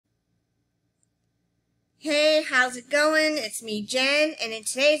Hey, how's it going? It's me, Jen, and in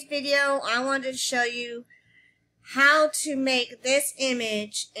today's video, I wanted to show you how to make this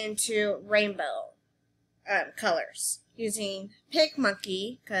image into rainbow colors using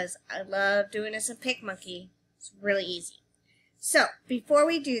PicMonkey, because I love doing this in PicMonkey. It's really easy. So, before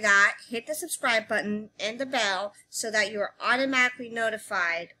we do that, hit the subscribe button and the bell so that you are automatically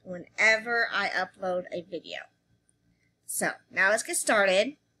notified whenever I upload a video. So, now let's get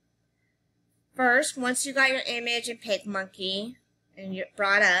started. First, once you got your image in PicMonkey and you're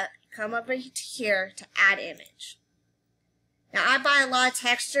brought up, come over here to add image. Now I buy a lot of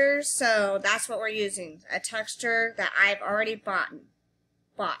textures, so that's what we're using. A texture that I've already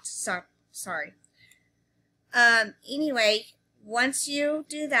bought. Sorry. Anyway, once you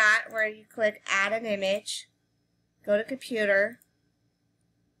do that, where you click add an image, go to computer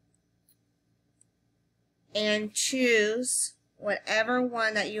and choose whatever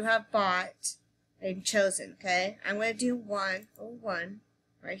one that you have bought and chosen, okay? I'm going to do one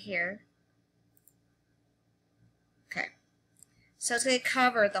right here. Okay. So it's going to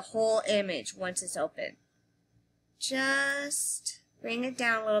cover the whole image once it's open. Just bring it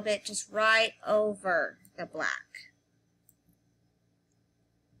down a little bit, just right over the black.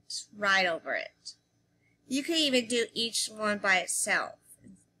 Just right over it. You could even do each one by itself.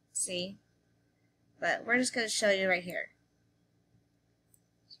 See? But we're just going to show you right here.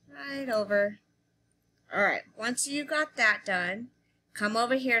 Right over. Alright, once you got that done, come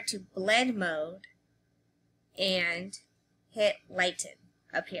over here to blend mode and hit lighten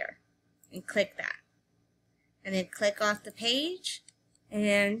up here and click that. And then click off the page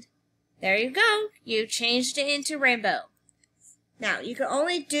and there you go. You changed it into rainbow. Now, you can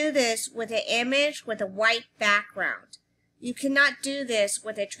only do this with an image with a white background. You cannot do this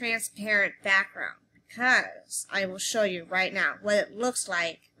with a transparent background because I will show you right now what it looks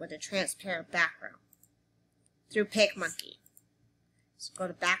like with a transparent background through PicMonkey. So go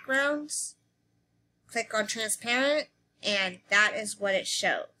to backgrounds, click on transparent, and that is what it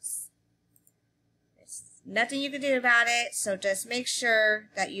shows. There's nothing you can do about it, so just make sure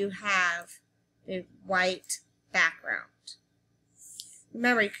that you have the white background.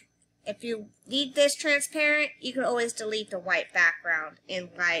 Remember, if you need this transparent, you can always delete the white background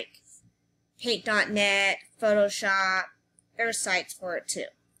in like Paint.net, Photoshop. There are sites for it too.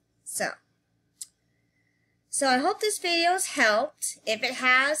 So I hope this video has helped. If it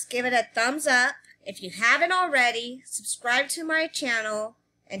has, give it a thumbs up. If you haven't already, subscribe to my channel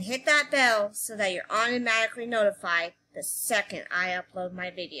and hit that bell so that you're automatically notified the second I upload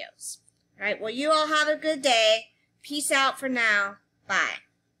my videos. Alright, well you all have a good day. Peace out for now. Bye.